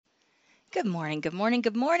Good morning, good morning,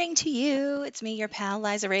 good morning to you. It's me, your pal,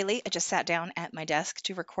 Liza Rayleigh. I just sat down at my desk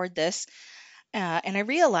to record this, and I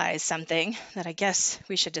realized something that I guess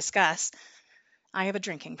we should discuss. I have a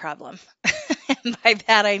drinking problem. And by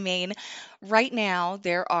that, I mean right now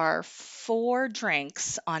there are four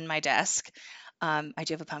drinks on my desk. I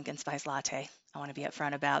do have a pumpkin spice latte. I want to be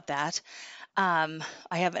upfront about that. I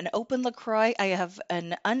have an open LaCroix, I have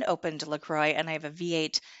an unopened LaCroix, and I have a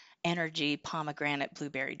V8 Energy pomegranate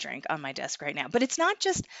blueberry drink on my desk right now. But it's not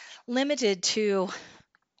just limited to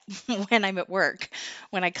when I'm at work,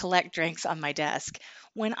 when I collect drinks on my desk.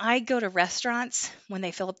 When I go to restaurants, when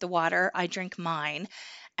they fill up the water, I drink mine,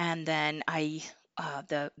 and then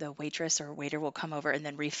the waitress or waiter will come over and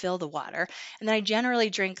then refill the water, and then I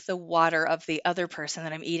generally drink the water of the other person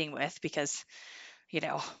that I'm eating with because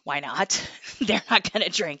why not? They're not going to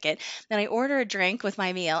drink it. Then I order a drink with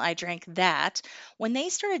my meal. I drank that. When they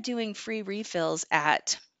started doing free refills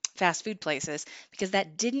at fast food places, because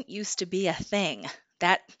that didn't used to be a thing.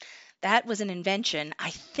 That that was an invention,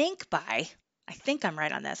 I think I'm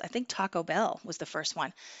right on this. I think Taco Bell was the first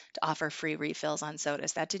one to offer free refills on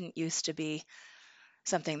sodas. That didn't used to be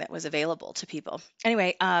something that was available to people.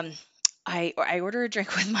 Anyway, I order a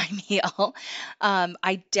drink with my meal.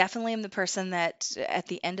 I definitely am the person that at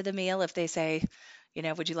the end of the meal, if they say,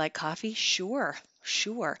 would you like coffee? Sure,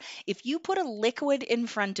 sure. If you put a liquid in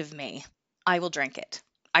front of me, I will drink it.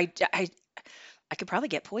 I, I, I could probably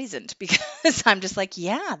get poisoned because I'm just like,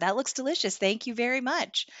 yeah, that looks delicious. Thank you very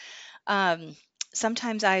much. Um,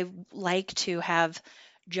 Sometimes I like to have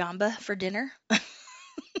jamba for dinner.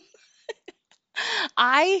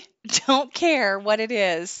 I don't care what it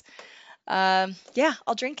is. Yeah,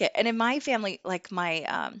 I'll drink it. And in my family, like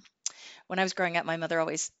when I was growing up, my mother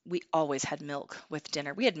we always had milk with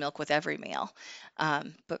dinner. We had milk with every meal.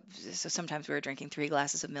 But so sometimes we were drinking 3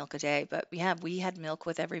 glasses of milk a day, but yeah, we had milk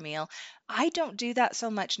with every meal. I don't do that so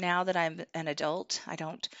much now that I'm an adult. I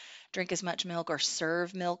don't drink as much milk or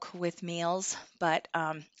serve milk with meals, but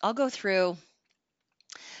I'll go through,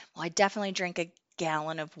 well, I definitely drink a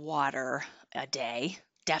gallon of water a day,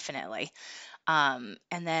 definitely. And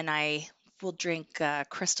then I will drink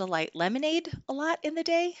Crystal Light lemonade a lot in the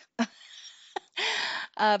day.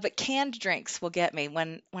 But canned drinks will get me.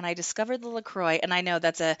 When I discovered the LaCroix, and I know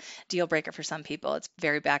that's a deal breaker for some people. It's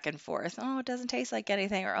very back and forth. Oh, it doesn't taste like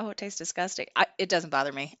anything, or oh, it tastes disgusting. It doesn't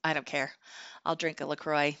bother me. I don't care. I'll drink a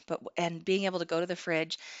LaCroix. And being able to go to the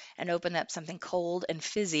fridge and open up something cold and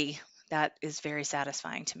fizzy, that is very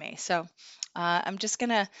satisfying to me. So I'm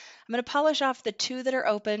gonna polish off the two that are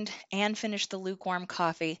opened and finish the lukewarm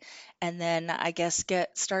coffee, and then I guess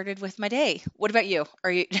get started with my day. What about you?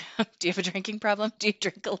 Are you do you have a drinking problem? Do you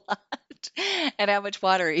drink a lot? And how much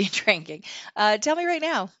water are you drinking? Tell me right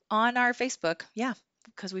now on our Facebook. Yeah,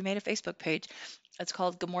 because we made a Facebook page. It's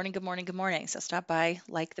called Good Morning, Good Morning, Good Morning. So stop by,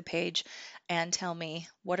 like the page, and tell me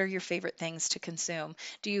what are your favorite things to consume.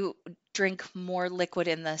 Do you drink more liquid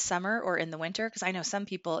in the summer or in the winter? Because I know some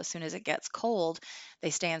people, as soon as it gets cold,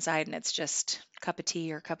 they stay inside and it's just a cup of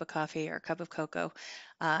tea or a cup of coffee or a cup of cocoa.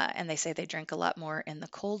 And they say they drink a lot more in the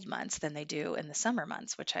cold months than they do in the summer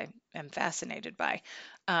months, which I am fascinated by.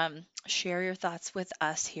 Share your thoughts with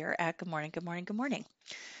us here at Good Morning, Good Morning, Good Morning.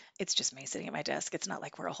 It's just me sitting at my desk. It's not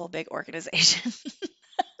like we're a whole big organization.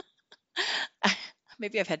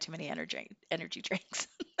 Maybe I've had too many energy drinks.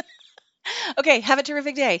 Okay, have a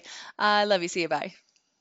terrific day. I love you. See you. Bye.